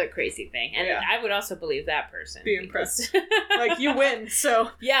be another crazy thing. And I would also believe that person. Be impressed. Like, you win, so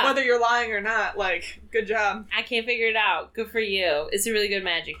whether you're lying or not, like, good job. I can't figure it out. Good for you. It's a really good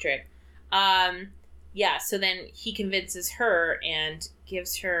magic trick. Yeah, so then he convinces her and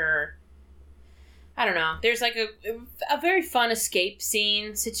gives her, I don't know, there's like a very fun escape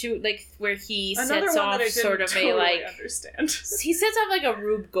scene, like where he sets off sort of a, like, understand. He sets off like a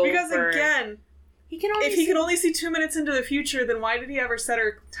Rube Goldberg. Because again, if he could only see 2 minutes into the future, then why did he ever set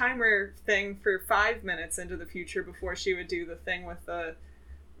her timer thing for 5 minutes into the future before she would do the thing with the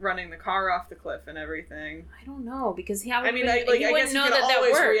running the car off the cliff and everything? I don't know, because he I guess he could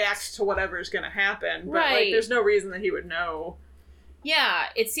always react to whatever's going to happen, but like, there's no reason that he would know. Yeah,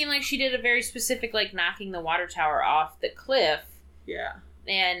 it seemed like she did a very specific, like, knocking the water tower off the cliff. Yeah.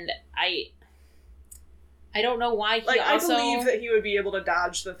 And I don't know why he I believe that he would be able to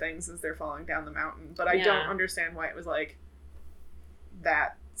dodge the things as they're falling down the mountain, but I don't understand why it was, like,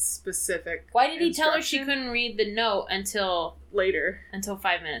 that specific. Why did he tell her she couldn't read the note until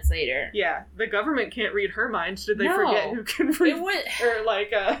 5 minutes later? Yeah, the government can't read her mind. Did they forget who can read? Or,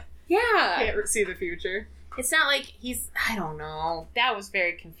 like, can't see the future. It's not like he's... I don't know. That was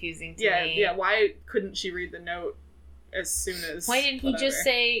very confusing to me. Yeah, why couldn't she read the note as soon as... Why didn't he just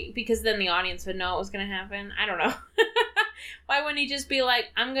say... Because then the audience would know what was going to happen? I don't know. Why wouldn't he just be like,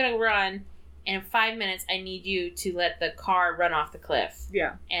 I'm going to run, and in 5 minutes I need you to let the car run off the cliff.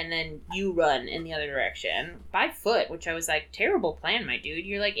 Yeah. And then you run in the other direction. By foot, which I was like, terrible plan, my dude.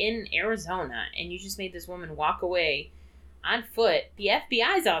 You're, like, in Arizona, and you just made this woman walk away on foot. The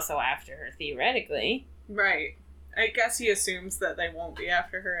FBI's also after her, theoretically. Right. I guess he assumes that they won't be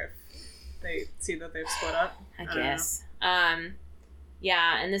after her if they see that they've split up. I guess.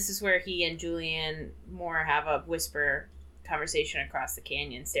 Yeah, and this is where he and Julianne Moore have a whisper conversation across the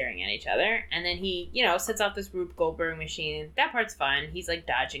canyon staring at each other. And then he, sets off this Rube Goldberg machine. That part's fun. He's, like,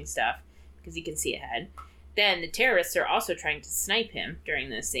 dodging stuff because he can see ahead. Then the terrorists are also trying to snipe him during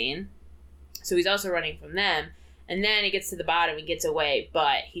this scene. So he's also running from them. And then he gets to the bottom, he gets away,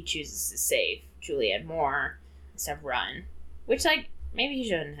 but he chooses to save Julianne Moore instead of run. Which, like, maybe he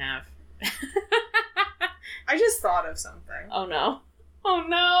shouldn't have. I just thought of something. Oh, no. Oh,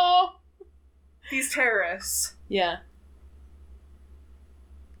 no! These terrorists. Yeah.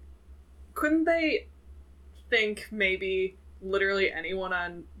 Couldn't they think maybe literally anyone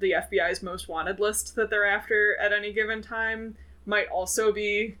on the FBI's most wanted list that they're after at any given time might also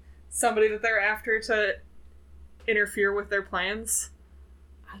be somebody that they're after to interfere with their plans?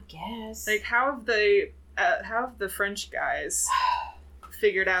 I guess. Like, how have the French guys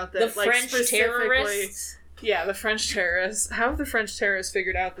figured out that, the French terrorists? Yeah, the French terrorists. How have the French terrorists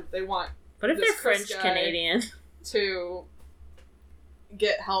figured out that they want... What if they're French-Canadian? To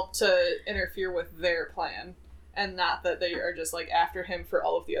get help to interfere with their plan, and not that they are just, like, after him for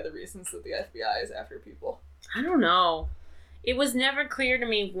all of the other reasons that the FBI is after people. I don't know. It was never clear to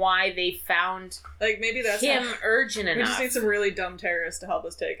me why they found, like, maybe that's him urgent enough. We just need some really dumb terrorists to help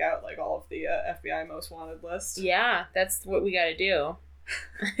us take out, like, all of the FBI most wanted list. Yeah, that's what we gotta do.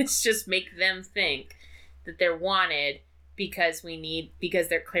 It's just make them think that they're wanted because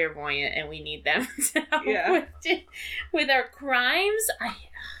they're clairvoyant and we need them to help with our crimes.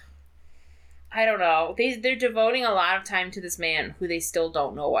 I don't know. They're devoting a lot of time to this man who they still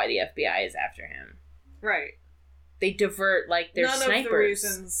don't know why the FBI is after him. Right. They divert, like, their snipers. None of the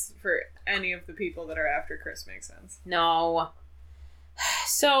reasons for any of the people that are after Chris make sense. No.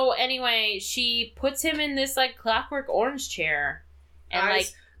 So anyway, she puts him in this like Clockwork Orange chair, and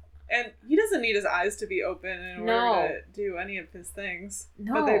and he doesn't need his eyes to be open in order to do any of his things.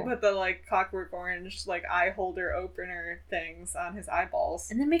 No, but they put the like Clockwork Orange like eye holder opener things on his eyeballs,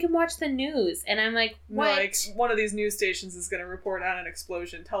 and then make him watch the news. And I'm like, what? Like, one of these news stations is going to report on an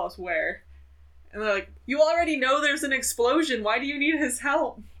explosion. Tell us where. And they're like, you already know there's an explosion. Why do you need his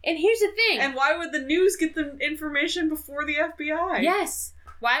help? And here's the thing. And why would the news get the information before the FBI? Yes.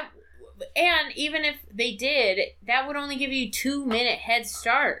 Why? And even if they did, that would only give you 2-minute head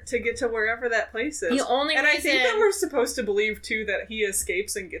start to get to wherever that place is. The only reason... I think that we're supposed to believe, too, that he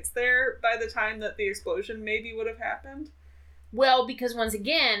escapes and gets there by the time that the explosion maybe would have happened. Well, because once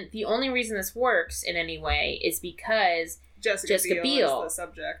again, the only reason this works in any way is because Jessica Biel is the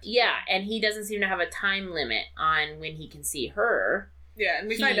subject. Yeah, and he doesn't seem to have a time limit on when he can see her. Yeah, and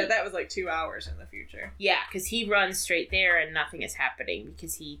we find out that was like 2 hours in the future. Yeah, because he runs straight there and nothing is happening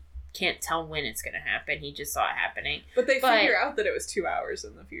because he can't tell when it's going to happen. He just saw it happening. But they figure out that it was 2 hours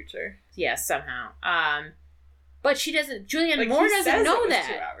in the future. Yeah, somehow. But she doesn't... Julianne Moore doesn't know that.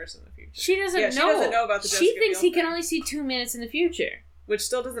 2 hours in the future. She doesn't know. She doesn't know about the Jessica She thinks Biel he can only see 2 minutes in the future. Which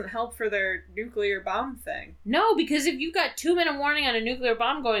still doesn't help for their nuclear bomb thing. No, because if you've got 2-minute warning on a nuclear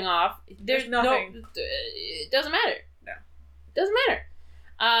bomb going off, there's nothing. It doesn't matter. No. It doesn't matter.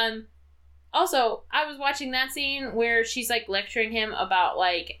 Also, I was watching that scene where she's like lecturing him about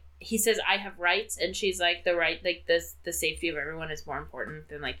like, he says, I have rights, and she's like, the safety of everyone is more important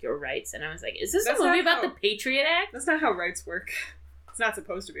than like your rights. And I was like, is this a movie about the Patriot Act? That's not how rights work. It's not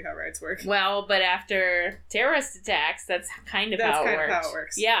supposed to be how rights work. Well, but after terrorist attacks, that's kind of how it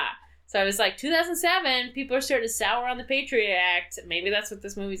works. Yeah. So I was like, 2007, people are starting to sour on the Patriot Act. Maybe that's what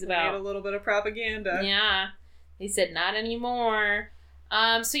this movie's about. Need a little bit of propaganda. Yeah. He said, not anymore.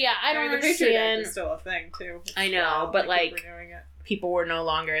 So yeah, I don't understand. The Patriot Act is still a thing, too. I know, but like, people were no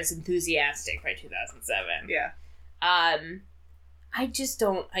longer as enthusiastic by 2007. Yeah. I just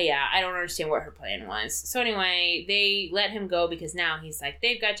don't, I don't understand what her plan was. So anyway, they let him go because now he's like,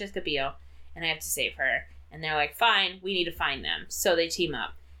 they've got Jessica Biel, and I have to save her. And they're like, fine, we need to find them. So they team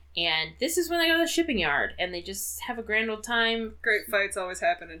up. And this is when they go to the shipping yard, and they just have a grand old time. Great fights always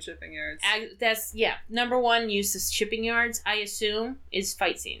happen in shipping yards. That's, number one use of shipping yards, I assume, is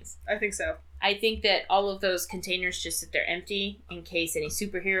fight scenes. I think so. I think that all of those containers just sit there empty in case any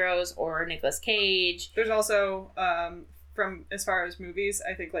superheroes or Nicolas Cage. There's also... from as far as movies,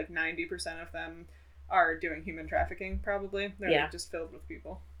 I think like 90% of them are doing human trafficking. Probably they're like just filled with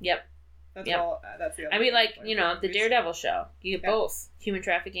people. Yep. That's all. That's the other. I mean, like the movies. Daredevil show. You get both human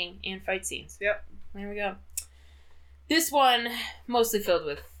trafficking and fight scenes. Yep. There we go. This one mostly filled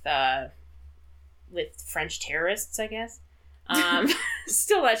with French terrorists, I guess.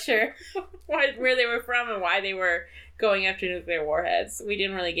 Still not sure where they were from and why they were going after nuclear warheads. We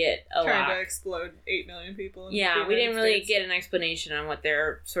didn't really get a lot. Trying to explode 8 million people. We didn't really get an explanation on what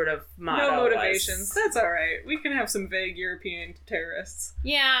their sort of motto No motivations. Was. That's all right. We can have some vague European terrorists.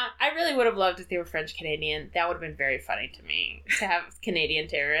 Yeah, I really would have loved if they were French Canadian. That would have been very funny to me to have Canadian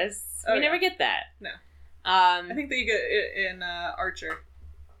terrorists. We never get that. No. I think that you get it in Archer.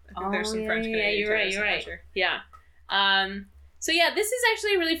 I think there's some French Canadian terrorists in Archer. Yeah. So yeah, this is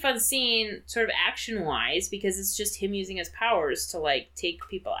actually a really fun scene, sort of action-wise, because it's just him using his powers to, like, take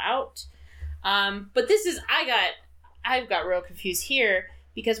people out. But this is, I got real confused here,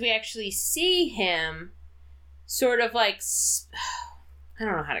 because we actually see him sort of, like, I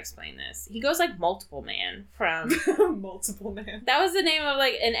don't know how to explain this. He goes, like, Multiple Man from... Multiple Man. That was the name of,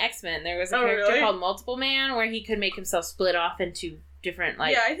 like, an X-Men. There was a character called Multiple Man, where he could make himself split off into different,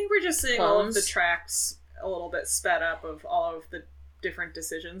 like, I think we're just seeing clones. All of the tracks a little bit sped up of all of the different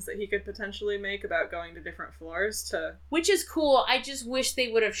decisions that he could potentially make about going to different floors to... Which is cool. I just wish they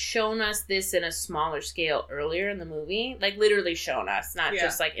would have shown us this in a smaller scale earlier in the movie. Like, literally shown us, not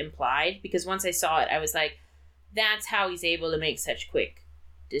just, like, implied. Because once I saw it, I was like, that's how he's able to make such quick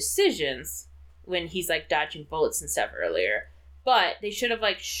decisions when he's, like, dodging bullets and stuff earlier. But they should have,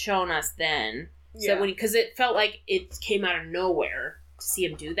 like, shown us then. So because it felt like it came out of nowhere to see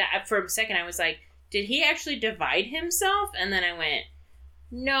him do that. For a second, I was like, did he actually divide himself? And then I went,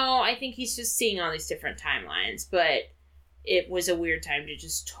 no, I think he's just seeing all these different timelines. But it was a weird time to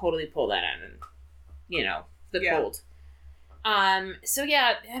just totally pull that out and, the cold. So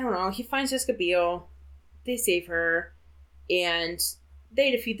yeah, I don't know. He finds Jessica Biel. They save her. And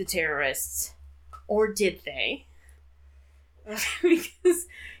they defeat the terrorists. Or did they? Because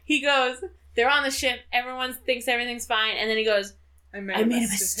he goes, they're on the ship. Everyone thinks everything's fine. And then he goes, I made a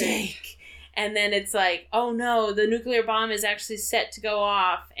mistake. And then it's like, oh no, the nuclear bomb is actually set to go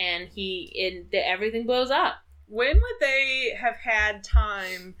off, and everything blows up. When would they have had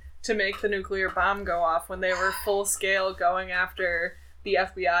time to make the nuclear bomb go off when they were full scale going after the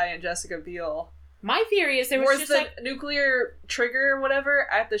FBI and Jessica Biel? My theory is there was just the nuclear trigger or whatever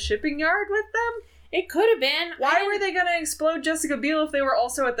at the shipping yard with them? It could have been. Why were they going to explode Jessica Biel if they were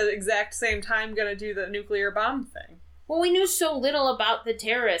also at the exact same time going to do the nuclear bomb thing? Well, we knew so little about the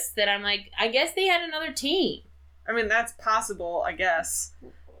terrorists that I'm like, I guess they had another team. I mean, that's possible, I guess.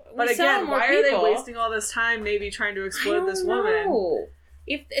 But again, why are they wasting all this time maybe trying to explode this woman?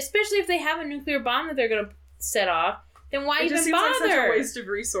 Especially if they have a nuclear bomb that they're going to set off, then why even bother? It just seems like such a waste of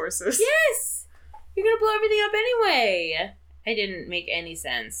resources. Yes! You're going to blow everything up anyway. It didn't make any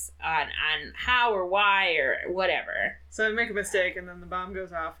sense on how or why or whatever. So I make a mistake and then the bomb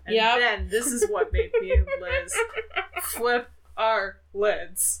goes off. And then this is what made me and Liz flip our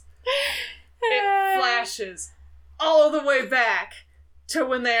lids. It flashes all the way back to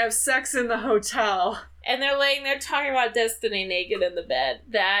when they have sex in the hotel. And they're laying there talking about Destiny naked in the bed.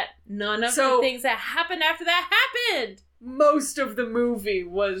 That none of the things that happened after that happened. Most of the movie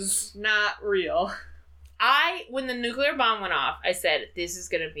was not real. When the nuclear bomb went off, I said, this is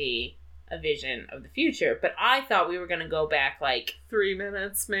going to be a vision of the future. But I thought we were going to go back 3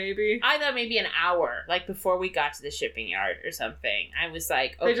 minutes, maybe. I thought maybe an hour, before we got to the shipping yard or something. I was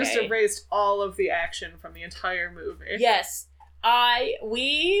like, okay. They just erased all of the action from the entire movie. Yes.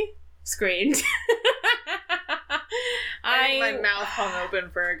 We screamed. I think my mouth hung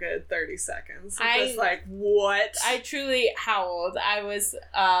open for a good 30 seconds. Just what? I truly howled. I was,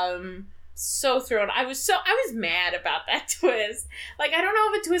 so thrown. I was mad about that twist. I don't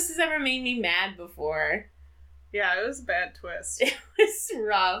know if a twist has ever made me mad before. Yeah, it was a bad twist. It was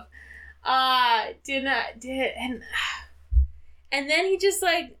rough. And then he just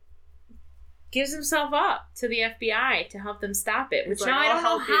gives himself up to the FBI to help them stop it. Which now I don't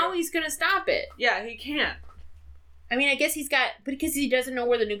know how he's gonna stop it. Yeah, he can't. I mean, I guess because he doesn't know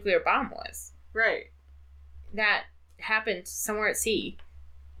where the nuclear bomb was. Right. That happened somewhere at sea.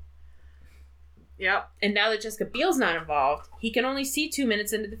 Yep. And now that Jessica Biel's not involved, he can only see 2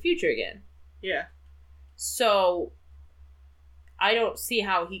 minutes into the future again. Yeah. So, I don't see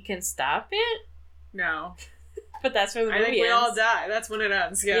how he can stop it. No. But that's where the movie ends. I think we all die. That's when it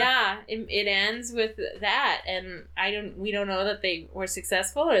ends. Yeah. Yeah, it ends with that, and we don't know that they were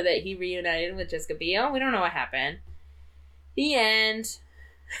successful or that he reunited with Jessica Biel. We don't know what happened. The end.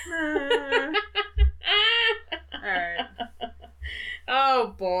 All right.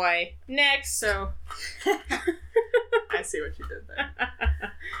 Oh boy. Next. So, I see what you did there.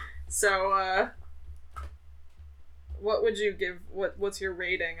 So, what would you give? What's your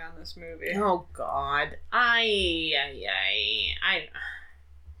rating on this movie? Oh God, I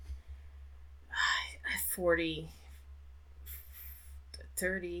 40,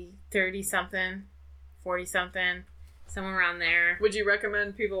 30 something, 40 something, somewhere around there. Would you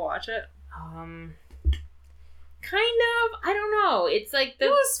recommend people watch it? Kind of. I don't know. It's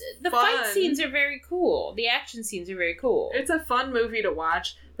the fight scenes are very cool. The action scenes are very cool. It's a fun movie to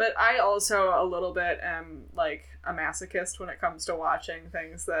watch, but I also a little bit am a masochist when it comes to watching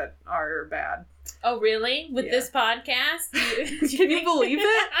things that are bad. Oh, really? With this podcast? Can you believe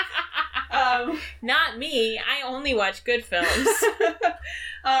it? Not me. I only watch good films.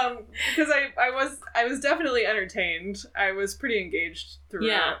 Because I was definitely entertained. I was pretty engaged throughout.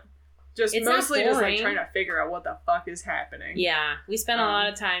 Yeah. It's mostly just trying to figure out what the fuck is happening. Yeah, we spent a lot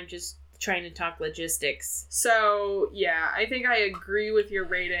of time just trying to talk logistics. So, yeah, I think I agree with your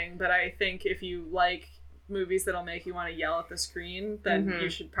rating, but I think if you like movies that'll make you want to yell at the screen, then you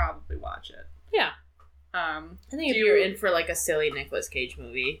should probably watch it. Yeah. I think if you're in for a silly Nicolas Cage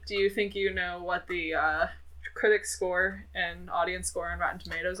movie. Do you think you know what the critic score and audience score on Rotten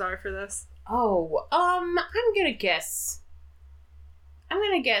Tomatoes are for this? Oh, I'm gonna guess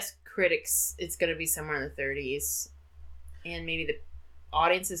critics, it's gonna be somewhere in the 30s, and maybe the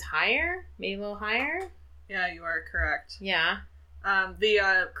audience is higher, maybe a little higher. Yeah, you are correct. Yeah.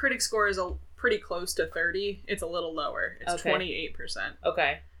 The critic score is pretty close to 30. It's a little lower. It's 28%.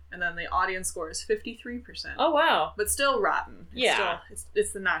 Okay. And then the audience score is 53%. Oh wow! But still rotten. Yeah.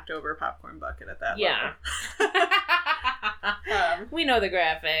 It's the knocked over popcorn bucket at that level. We know the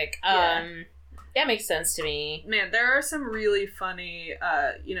graphic. That makes sense to me. Man, there are some really funny,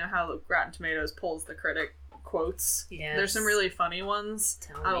 how Rotten Tomatoes pulls the critic quotes. Yes. There's some really funny ones.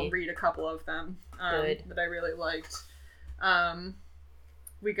 I'll read a couple of them Good. that I really liked.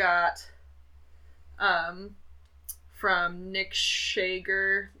 We got from Nick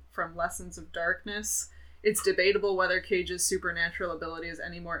Shager from Lessons of Darkness. It's debatable whether Cage's supernatural ability is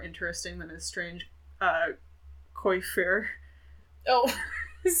any more interesting than his strange coiffure. Oh.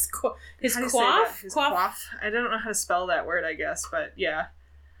 His quaff? His quaff? I don't know how to spell that word, I guess, but yeah.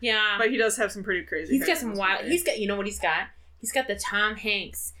 Yeah. But he does have some pretty crazy He's got some wild... He's got... You know what he's got? He's got the Tom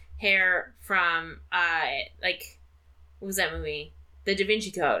Hanks hair from, what was that movie? The Da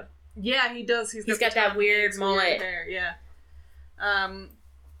Vinci Code. Yeah, he does. He's got that weird mullet. Weird hair, yeah.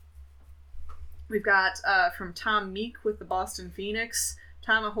 We've got from Tom Meek with the Boston Phoenix.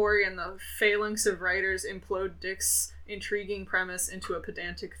 Tamahori and the Phalanx of Writers implode Dick's intriguing premise into a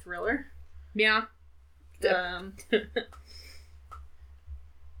pedantic thriller. Yeah.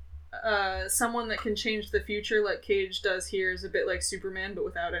 Someone that can change the future like Cage does here is a bit like Superman, but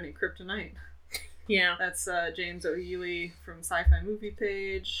without any kryptonite. Yeah. That's James O'Healy from Sci-Fi Movie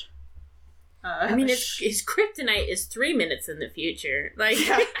Page. I mean, his kryptonite is 3 minutes in the future. Like,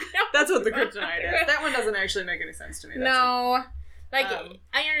 yeah, that's what the kryptonite is. That one doesn't actually make any sense to me. No. I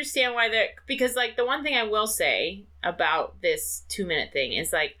understand why because, the one thing I will say about this 2-minute thing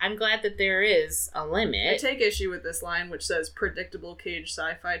is, I'm glad that there is a limit. I take issue with this line, which says, predictable Cage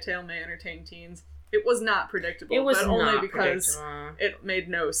sci-fi tale may entertain teens. It was not predictable, but only because it made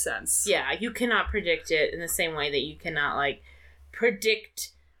no sense. Yeah, you cannot predict it in the same way that you cannot,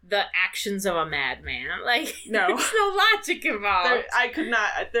 predict the actions of a madman. No. There's no logic involved.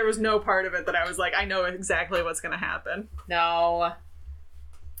 There was no part of it that I was I know exactly what's going to happen. No.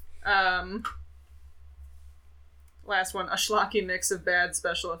 Last one, a schlocky mix of bad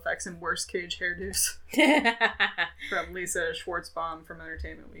special effects and worse Cage hairdos. From Lisa Schwartzbaum from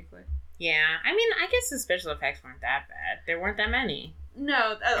Entertainment Weekly. Yeah, I mean, I guess the special effects weren't that bad. There weren't that many.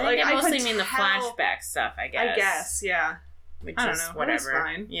 No, I mostly mean the flashback stuff, I guess. I guess, yeah. Which I don't know. Whatever. It's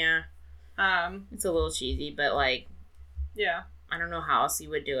fine. Yeah. It's a little cheesy, but yeah. I don't know how else you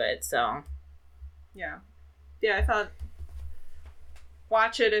would do it, so. Yeah. Yeah, I thought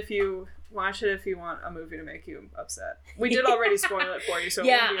watch it if you want a movie to make you upset. We did already spoil it for you, so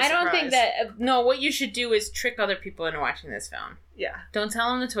yeah, it won't be a I don't surprise. think that no, what you should do is trick other people into watching this film. Yeah. Don't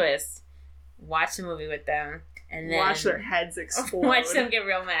tell them the twist. Watch the movie with them. And then watch their heads explode. Watch them get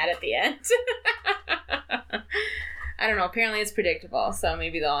real mad at the end. I don't know. Apparently, it's predictable, so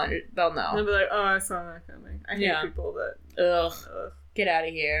maybe they'll know. They'll be like, "Oh, I saw that coming." I hate people that. Ugh. Get out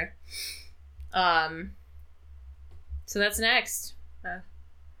of here. So that's next.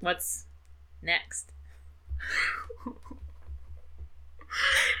 What's next?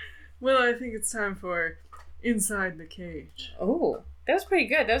 Well, I think it's time for Inside the Cage. Oh, that was pretty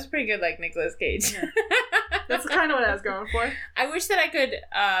good. That was pretty good, Nicolas Cage. Yeah. That's kind of what I was going for. I wish that I could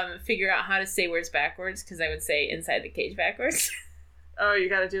figure out how to say words backwards, because I would say Inside the Cage backwards. Oh, you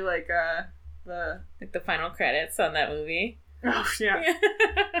gotta do the final credits on that movie. Oh, yeah.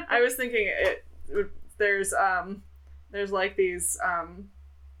 I was thinking there's these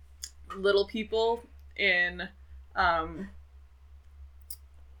little people in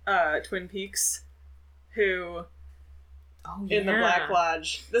Twin Peaks who in the Black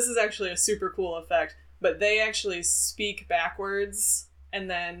Lodge, this is actually a super cool effect, but they actually speak backwards, and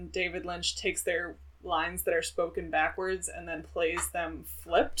then David Lynch takes their lines that are spoken backwards and then plays them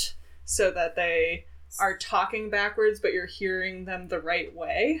flipped so that they are talking backwards, but you're hearing them the right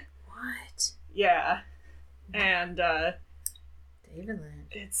way. What? Yeah. And David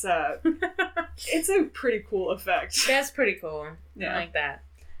Lynch. It's a pretty cool effect. That's pretty cool. Yeah. I like that.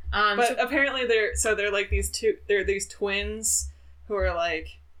 But apparently they're these twins who are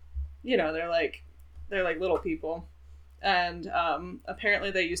they're little people. And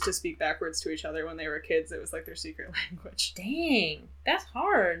apparently they used to speak backwards to each other when they were kids. It was their secret language. Dang. That's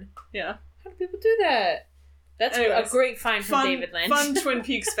hard. Yeah. How do people do that? That's a great find from David Lynch. Fun Twin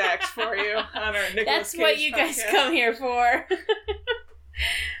Peaks fact for you on our Nicolas Cage That's what you guys come here for.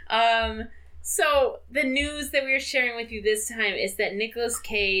 So the news that we're sharing with you this time is that Nicolas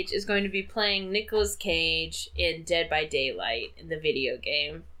Cage is going to be playing Nicolas Cage in Dead by Daylight, in the video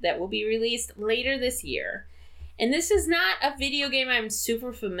game that will be released later this year. And this is not a video game I'm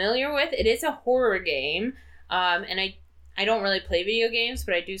super familiar with. It is a horror game. And I don't really play video games,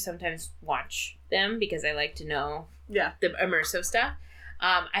 but I do sometimes watch them because I like to know the immersive stuff.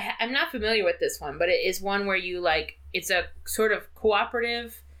 I'm not familiar with this one, but it is one where you it's a sort of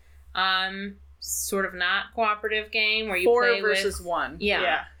cooperative, sort of not cooperative game where you 4 play versus with 1.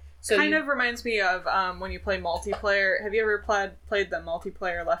 Yeah. So kind of reminds me of when you play multiplayer. Have you ever played the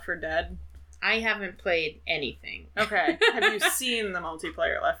multiplayer Left 4 Dead? I haven't played anything. Okay. Have you seen the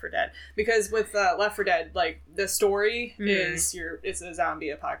multiplayer Left 4 Dead? Because with Left 4 Dead, the story is it's a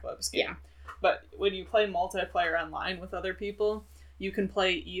zombie apocalypse game. Yeah. But when you play multiplayer online with other people, you can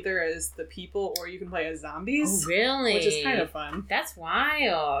play either as the people or you can play as zombies. Oh, really? Which is kind of fun. That's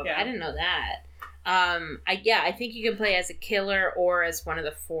wild. Yeah. I didn't know that. I think you can play as a killer or as one of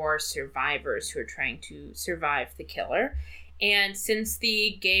the 4 survivors who are trying to survive the killer. And since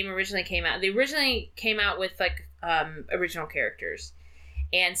the game originally came out, they originally came out with like original characters.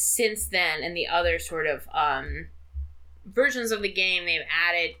 And since then, in the other sort of versions of the game, they've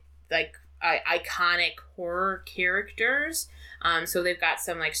added like iconic horror characters. So they've got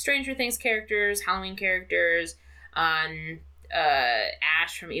some like Stranger Things characters, Halloween characters, Ash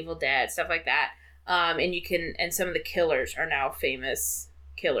from Evil Dead, stuff like that. And some of the killers are now famous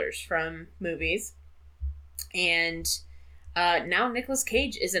killers from movies. And now Nicolas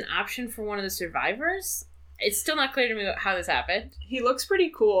Cage is an option for one of the survivors. It's still not clear to me how this happened. He looks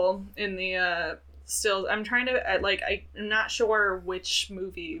pretty cool in the stills. I'm trying to, I'm not sure which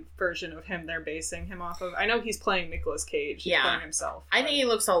movie version of him they're basing him off of. I know he's playing Nicolas Cage. He's playing himself. I think he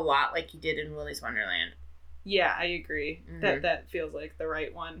looks a lot like he did in Willy's Wonderland. Yeah, I agree. Mm-hmm. That feels like the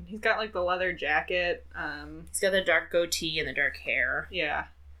right one. He's got like the leather jacket. He's got the dark goatee and the dark hair. Yeah.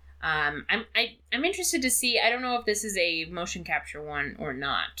 I'm interested to see. I don't know if this is a motion capture one or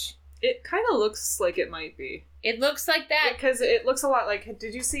not. It kind of looks like it might be. It looks like that because it looks a lot like.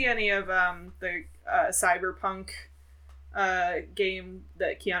 Did you see any of the Cyberpunk game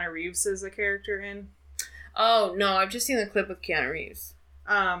that Keanu Reeves is a character in? Oh no, I've just seen the clip with Keanu Reeves.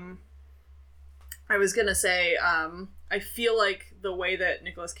 I was gonna say, I feel like the way that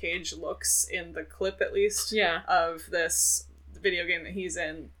Nicolas Cage looks in the clip, at least, of this video game that he's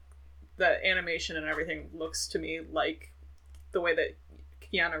in, the animation and everything looks to me like the way that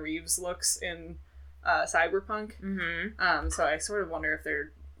Keanu Reeves looks in Cyberpunk. Mm-hmm. So I sort of wonder if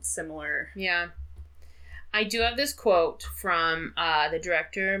they're similar. Yeah. I do have this quote from the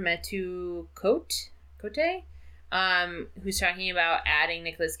director, Matthew Cote, who's talking about adding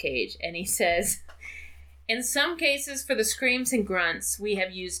Nicolas Cage, and he says, "In some cases, for the screams and grunts, we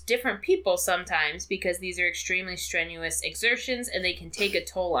have used different people sometimes because these are extremely strenuous exertions and they can take a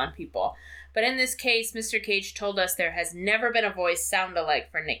toll on people. But in this case, Mr. Cage told us there has never been a voice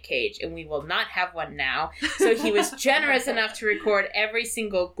sound-alike for Nick Cage, and we will not have one now. So he was generous enough to record every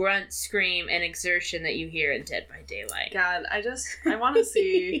single grunt, scream, and exertion that you hear in Dead by Daylight." God, I want to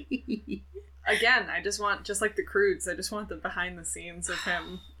see... Again, I just want, just like the Croods, I just want the behind the scenes of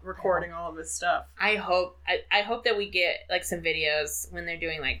him recording all of his stuff. I hope that we get like some videos when they're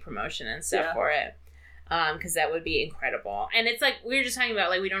doing like promotion and stuff for it. Because that would be incredible. And it's like, we were just talking about,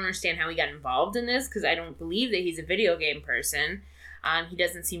 like, we don't understand how he got involved in this, because I don't believe that he's a video game person. He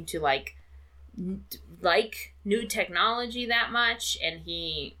doesn't seem to like new technology that much, and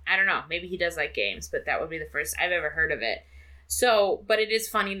I don't know, maybe he does like games, but that would be the first I've ever heard of it. So, but it is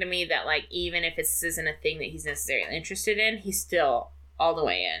funny to me that, like, even if this isn't a thing that he's necessarily interested in, he's still all the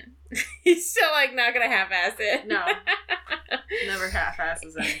way in. He's still, like, not gonna half-ass it. No. Never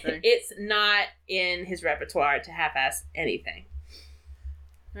half-asses anything. It's not in his repertoire to half-ass anything.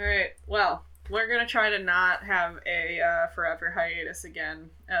 Alright, well, we're gonna try to not have a forever hiatus again.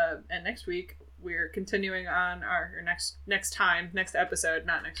 And next week, we're continuing on our next episode,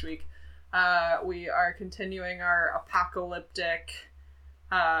 not next week. We are continuing our apocalyptic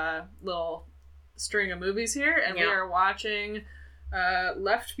little string of movies here, and we are watching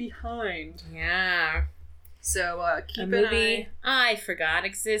Left Behind. Yeah. So keep an eye. I forgot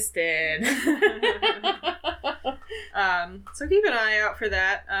existed. So keep an eye out for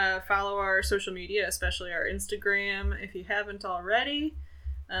that. Follow our social media, especially our Instagram, if you haven't already.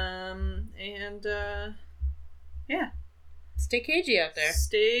 Yeah. Stay cagey out there.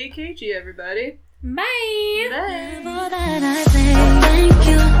 Stay cagey, everybody. Bye. Bye.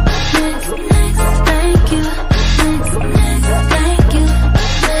 Thank you.